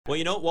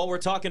Well, while we're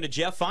talking to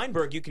Jeff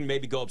Feinberg, you can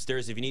maybe go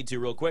upstairs if you need to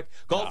real quick.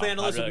 Golf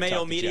analyst with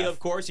Mayo Media, of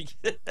course.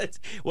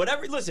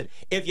 Whatever. Listen,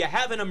 if you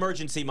have an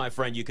emergency, my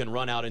friend, you can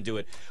run out and do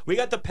it. We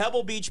got the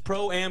Pebble Beach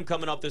Pro-Am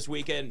coming up this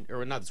weekend,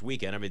 or not this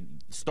weekend, I mean,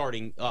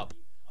 starting up.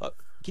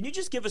 Can you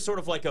just give us sort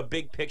of like a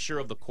big picture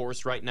of the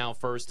course right now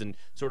first and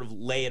sort of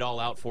lay it all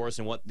out for us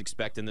and what to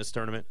expect in this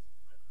tournament?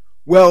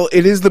 Well,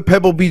 it is the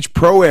Pebble Beach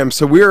Pro-Am,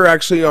 so we are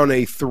actually on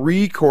a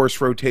 3-course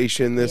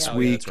rotation this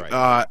week. Yeah, that's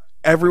right.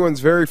 Everyone's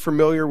very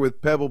familiar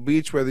with Pebble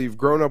Beach, whether you've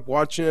grown up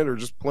watching it or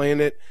just playing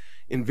it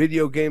in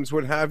video games,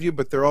 what have you,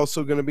 but they're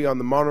also going to be on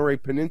the Monterey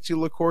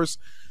Peninsula course,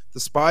 the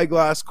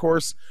Spyglass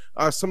course,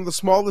 some of the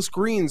smallest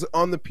greens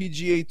on the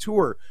PGA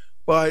Tour.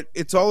 But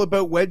it's all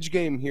about wedge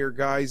game here,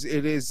 guys.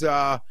 It is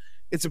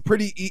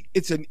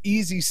it's an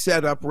easy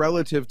setup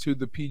relative to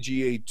the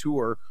PGA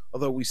Tour,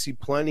 although we see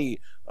plenty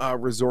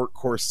resort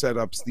course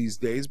setups these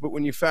days. But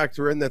when you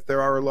factor in that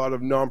there are a lot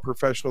of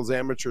non-professionals,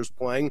 amateurs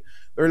playing,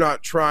 they're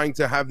not trying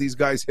to have these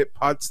guys hit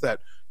putts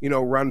that,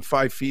 run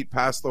 5 feet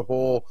past the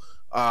hole.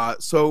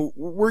 So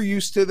we're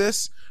used to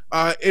this.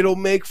 It'll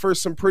make for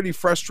some pretty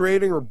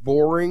frustrating or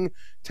boring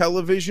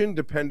television,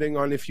 depending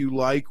on if you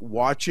like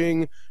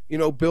watching,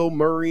 Bill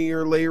Murray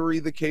or Larry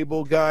the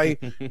Cable Guy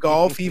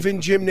golf,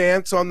 even Jim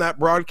Nantz on that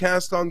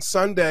broadcast on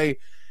Sunday.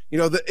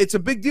 It's a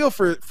big deal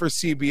for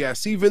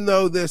CBS, even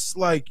though this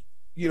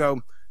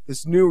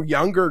this new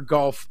younger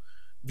golf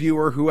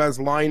viewer who has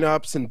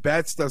lineups and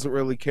bets doesn't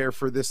really care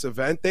for this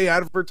event. They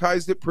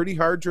advertised it pretty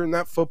hard during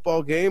that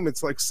football game.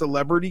 It's like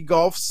Celebrity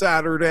Golf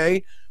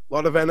Saturday. A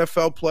lot of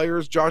NFL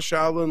players, Josh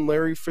Allen,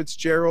 Larry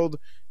Fitzgerald,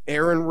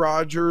 Aaron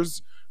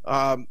Rodgers.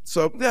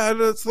 So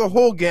that's the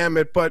whole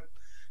gamut, but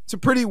it's a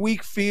pretty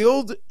weak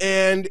field,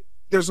 and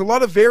there's a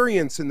lot of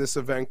variance in this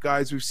event,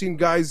 guys. We've seen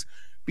guys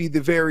be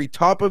the very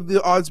top of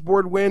the odds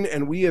board win,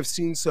 and we have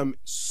seen some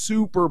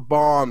super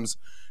bombs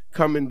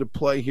come into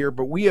play here,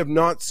 but we have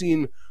not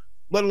seen,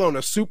 let alone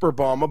a super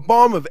bomb, a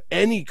bomb of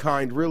any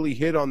kind really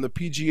hit on the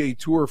PGA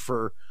Tour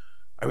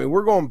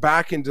we're going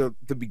back into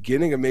the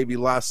beginning of maybe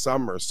last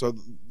summer. So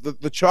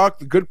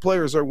the good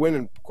players are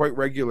winning quite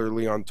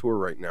regularly on tour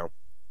right now.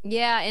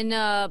 Yeah, and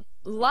a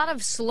lot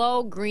of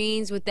slow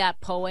greens with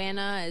that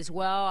Poana as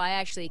well. I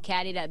actually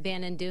caddied at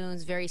Bandon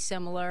Dunes, very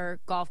similar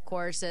golf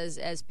course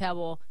as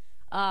Pebble.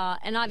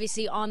 And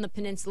obviously on the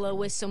peninsula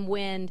with some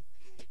wind.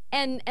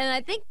 And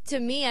I think, to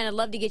me, and I'd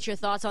love to get your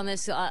thoughts on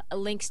this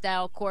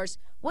link-style course,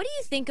 what do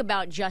you think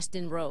about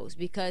Justin Rose?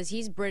 Because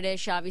he's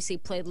British, obviously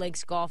played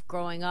links golf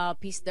growing up.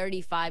 He's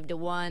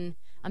 35-1.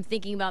 I'm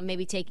thinking about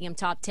maybe taking him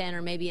top 10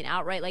 or maybe an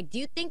outright. Do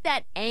you think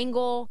that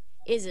angle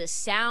is a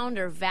sound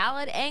or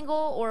valid angle,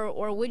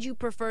 or would you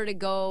prefer to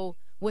go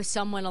with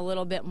someone a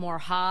little bit more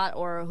hot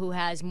or who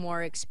has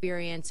more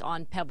experience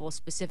on Pebble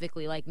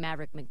specifically, like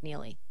Maverick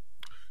McNeely?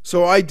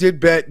 So I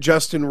did bet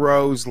Justin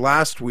Rose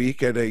last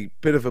week at a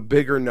bit of a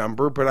bigger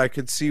number, but I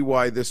could see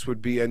why this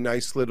would be a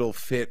nice little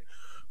fit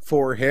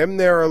for him.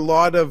 There are a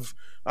lot of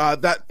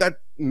that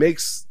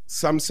makes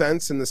some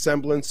sense in the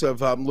semblance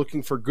of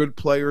looking for good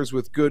players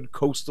with good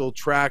coastal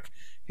track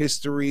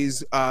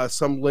histories,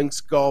 some links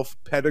golf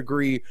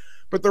pedigree,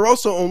 but they're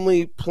also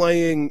only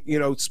playing,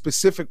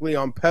 specifically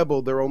on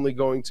Pebble, they're only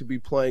going to be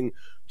playing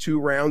 2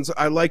 rounds.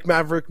 I like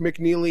Maverick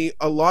McNeely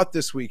a lot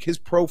this week. His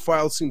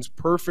profile seems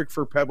perfect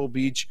for Pebble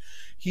Beach.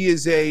 He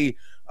is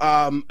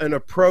an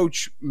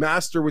approach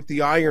master with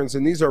the irons,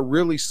 and these are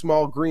really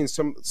small greens,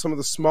 some of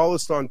the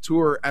smallest on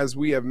tour, as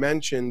we have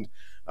mentioned.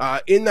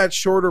 In that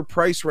shorter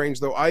price range,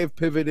 though, I have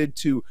pivoted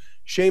to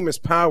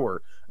Seamus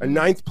Power, a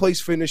 9th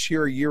place finish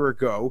here a year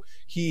ago.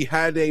 He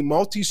had a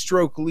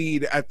multi-stroke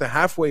lead at the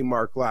halfway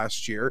mark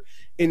last year.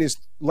 In his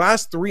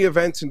last 3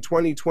 events in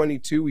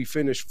 2022, he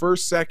finished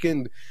 1st,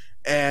 2nd,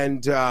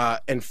 and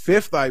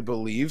 5th, I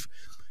believe.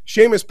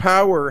 Seamus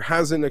Power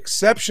has an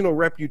exceptional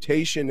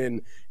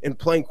reputation in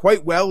playing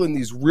quite well in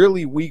these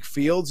really weak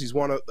fields. He's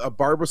won a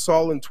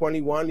Barbasol in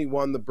 21. He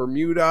won the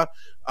Bermuda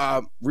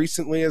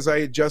recently, as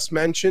I had just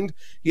mentioned.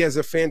 He has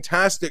a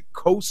fantastic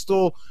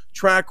coastal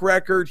track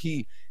record.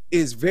 He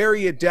is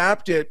very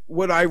adept at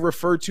what I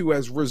refer to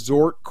as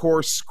resort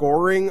course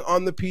scoring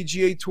on the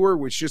PGA Tour,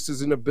 which just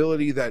is an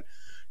ability that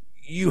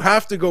you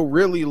have to go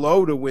really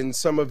low to win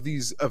some of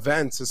these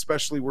events,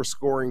 especially where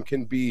scoring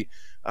can be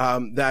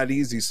that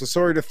easy. So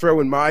sorry to throw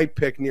in my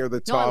pick near the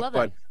top,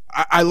 but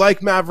I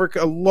like Maverick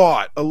a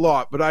lot,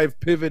 but I've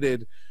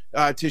pivoted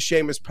to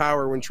Seamus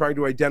Power when trying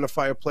to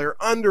identify a player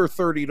under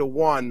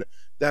 30-1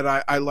 that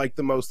I like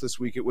the most this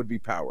week. It would be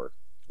Power.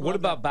 What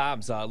about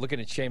Bob's? Looking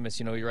at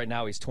Seamus, right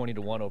now he's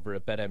 20-1 over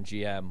at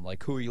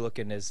BetMGM. Who are you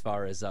looking as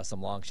far as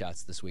some long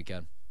shots this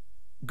weekend?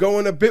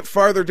 Going a bit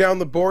farther down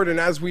the board, and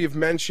as we have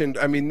mentioned,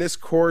 this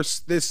course,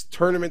 this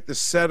tournament, this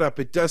setup,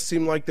 it does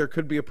seem like there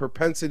could be a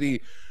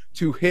propensity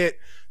to hit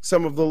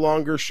some of the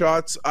longer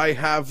shots.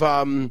 I've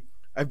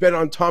bet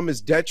on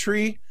Thomas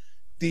Detry,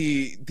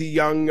 the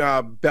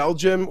young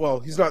Belgian.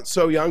 Well, he's not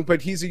so young,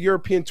 but he's a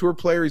European Tour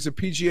player. He's a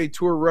PGA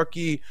Tour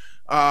rookie.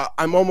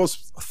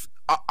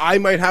 I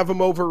might have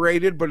him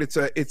overrated, but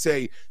it's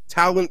a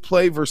talent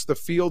play versus the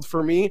field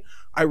for me.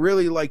 I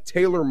really like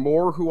Taylor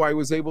Moore, who I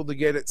was able to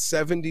get at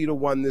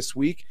 70-1 this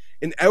week.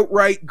 In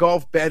outright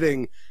golf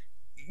betting,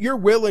 you're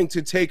willing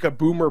to take a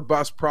boomer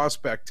bust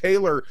prospect.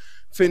 Taylor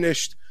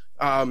finished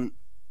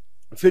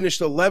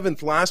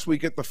 11th last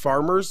week at the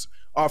Farmers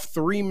off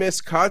 3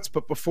 missed cuts,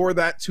 but before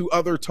that 2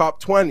 other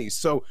top 20s.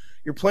 So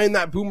you're playing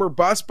that boomer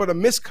bust, but a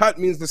missed cut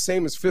means the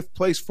same as 5th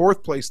place,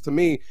 4th place to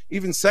me,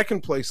 even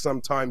 2nd place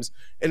sometimes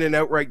in an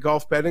outright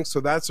golf betting.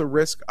 So that's a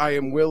risk I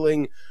am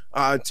willing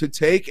to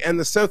take. And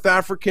the South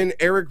African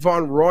Erik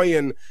van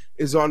Rooyen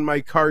is on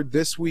my card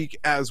this week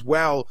as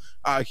well.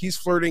 He's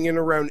flirting in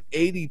around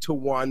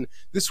 80-1.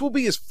 This will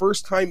be his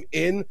first time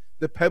in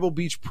the Pebble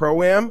Beach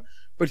Pro-Am,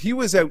 but he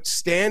was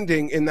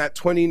outstanding in that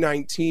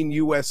 2019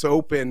 U.S.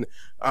 Open,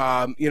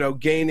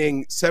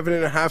 gaining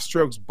 7.5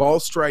 strokes ball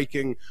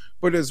striking,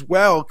 but as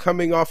well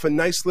coming off a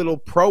nice little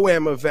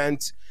Pro-Am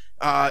event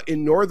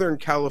in Northern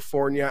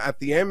California at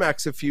the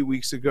Amex a few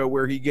weeks ago,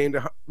 where he gained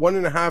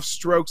 1.5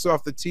 strokes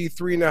off the tee,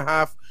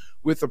 3.5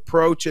 with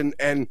approach, and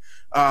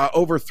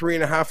over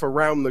 3.5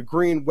 around the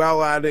green,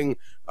 while adding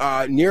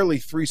nearly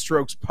 3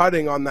 strokes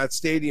putting on that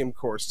stadium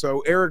course.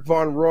 So Erik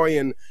van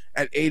Rooyen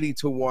at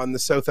 80-1, the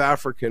South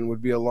African,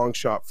 would be a long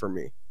shot for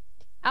me.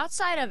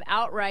 Outside of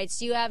outrights,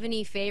 do you have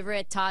any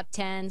favorite top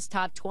 10s,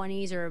 top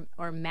 20s,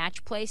 or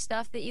match play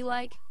stuff that you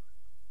like?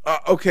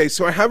 Okay,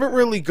 so I haven't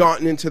really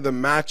gotten into the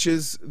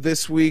matches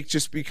this week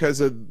just because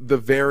of the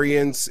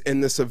variance in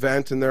this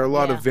event, and there are a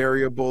lot of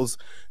variables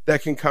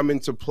that can come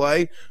into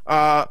play.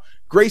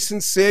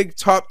 Grayson Sigg,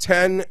 top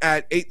 10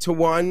 at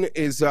 8-1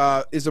 is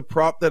a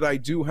prop that I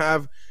do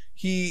have.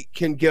 He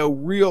can go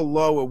real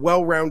low, a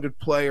well-rounded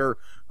player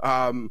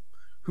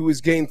who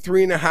has gained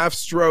 3.5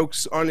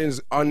 strokes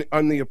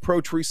on the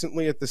approach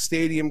recently at the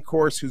stadium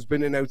course, who's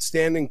been an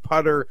outstanding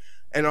putter.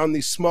 And on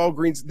these small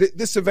greens,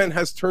 this event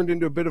has turned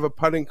into a bit of a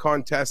putting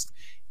contest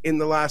in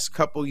the last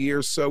couple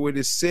years. So it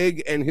is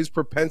Sigg and his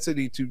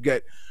propensity to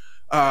get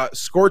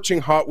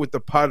scorching hot with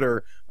the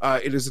putter.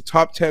 It is a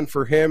top 10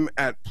 for him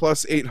at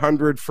plus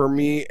 800 for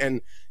me,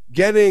 and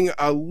getting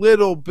a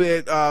little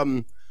bit,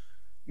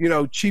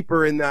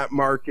 cheaper in that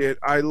market.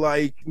 I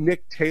like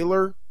Nick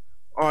Taylor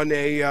on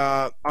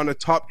a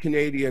top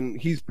Canadian.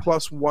 He's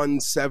plus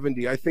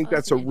 170. I think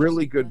that's a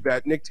really good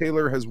bet. Nick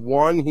Taylor has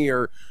won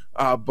here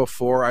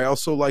before. I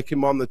also like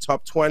him on the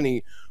top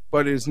 20,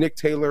 but it is Nick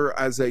Taylor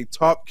as a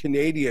top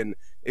Canadian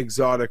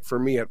exotic for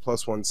me at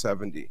plus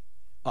 170.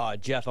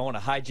 Jeff, I want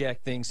to hijack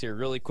things here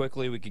really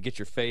quickly. We could get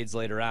your fades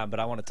later on, but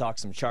I want to talk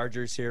some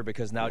Chargers here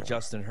because now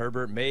Justin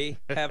Herbert may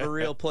have a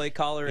real play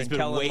caller in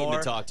Kellen Moore. He's been waiting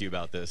to talk to you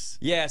about this.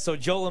 Yeah, so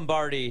Joe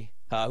Lombardi,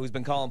 who's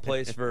been calling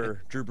plays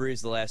for Drew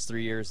Brees the last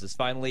 3 years, is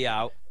finally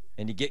out,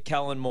 and you get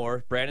Kellen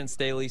Moore. Brandon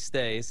Staley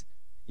stays.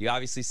 You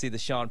obviously see the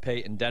Sean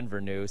Payton Denver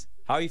news.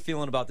 How are you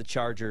feeling about the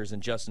Chargers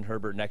and Justin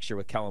Herbert next year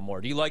with Kellen Moore?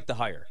 Do you like the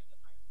hire?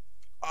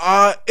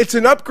 It's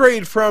an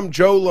upgrade from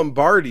Joe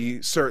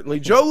Lombardi, certainly.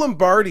 Joe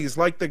Lombardi is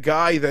like the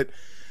guy that,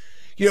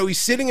 he's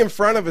sitting in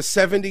front of a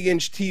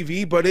 70-inch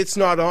TV, but it's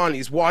not on.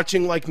 He's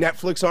watching like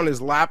Netflix on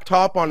his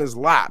laptop on his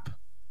lap.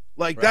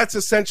 That's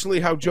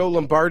essentially how Joe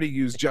Lombardi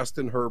used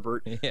Justin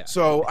Herbert. Yeah.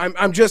 So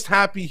I'm just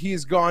happy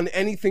he's gone.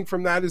 Anything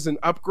from that is an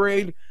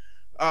upgrade.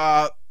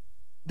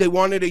 They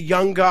wanted a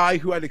young guy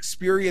who had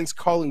experience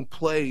calling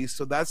plays,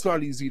 so that's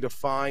not easy to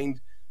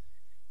find.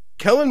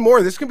 Kellen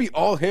Moore, this can be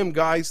all him,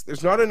 guys.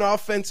 There's not an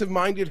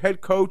offensive-minded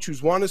head coach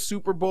who's won a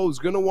Super Bowl, who's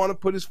going to want to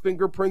put his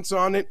fingerprints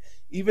on it,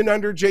 even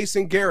under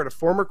Jason Garrett, a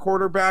former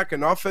quarterback,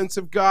 an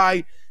offensive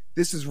guy.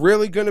 This is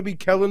really going to be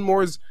Kellen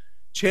Moore's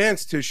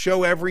chance to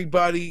show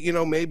everybody,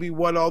 maybe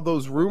what all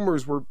those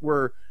rumors were,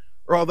 or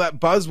all that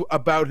buzz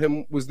about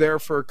him was there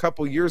for a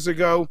couple years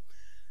ago.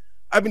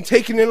 I've been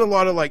taking in a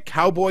lot of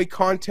cowboy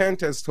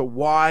content as to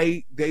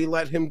why they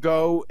let him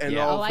go and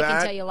all that. I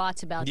can tell you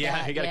lots about that.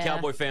 Yeah, you got a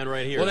Cowboy fan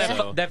right here.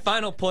 Well, that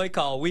final play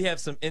call, we have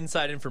some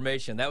inside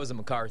information. That was a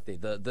McCarthy.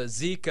 The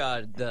Zeke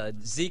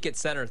at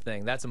center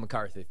thing, that's a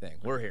McCarthy thing.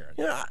 We're hearing.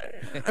 Yeah,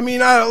 I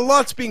mean, a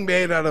lot's being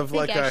made out of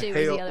I think a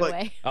hail. Was the other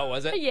way. Oh,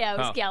 was it? Yeah, it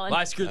was Kellen. Well,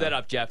 I screwed that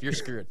up, Jeff. You're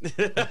screwed.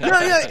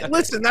 Yeah.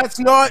 Listen, that's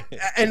not,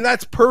 and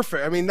that's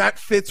perfect. I mean, that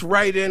fits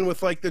right in with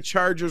the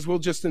Chargers. We'll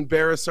just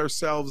embarrass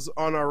ourselves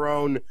on our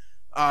own.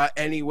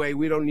 Anyway,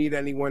 we don't need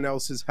anyone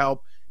else's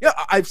help. Yeah,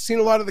 I've seen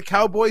a lot of the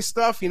Cowboy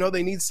stuff.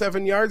 They need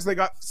 7 yards. They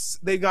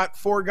got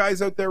 4 guys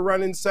out there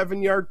running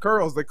 7-yard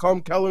curls. They call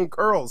them Kellen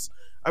curls.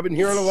 I've been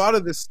hearing a lot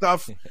of this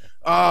stuff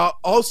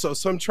also.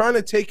 So I'm trying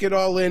to take it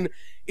all in.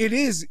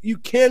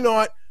 We're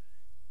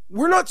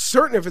not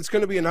certain if it's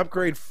going to be an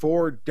upgrade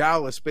for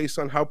Dallas based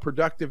on how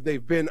productive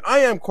they've been. I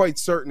am quite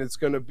certain it's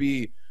going to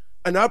be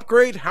an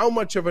upgrade. How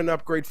much of an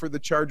upgrade for the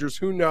Chargers?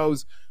 Who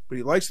knows? But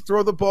he likes to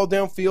throw the ball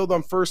downfield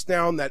on first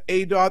down. That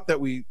A-dot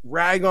that we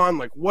rag on,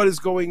 what is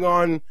going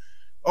on?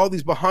 All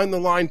these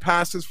behind-the-line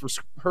passes for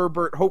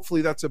Herbert.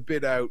 Hopefully that's a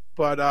bit out.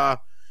 But,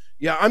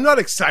 I'm not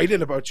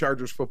excited about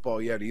Chargers football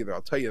yet either.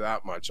 I'll tell you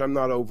that much. I'm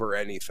not over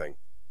anything.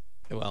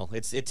 Well,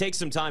 it takes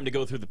some time to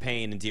go through the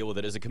pain and deal with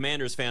it. As a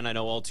Commanders fan, I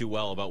know all too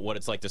well about what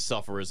it's like to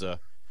suffer as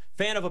a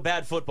fan of a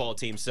bad football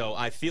team, so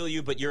I feel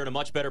you, but you're in a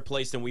much better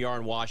place than we are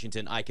in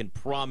Washington. I can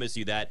promise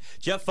you that.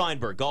 Jeff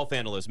Feinberg, golf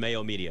analyst,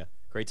 Mayo Media.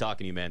 Great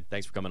talking to you, man.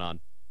 Thanks for coming on.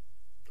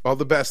 All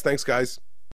the best. Thanks, guys.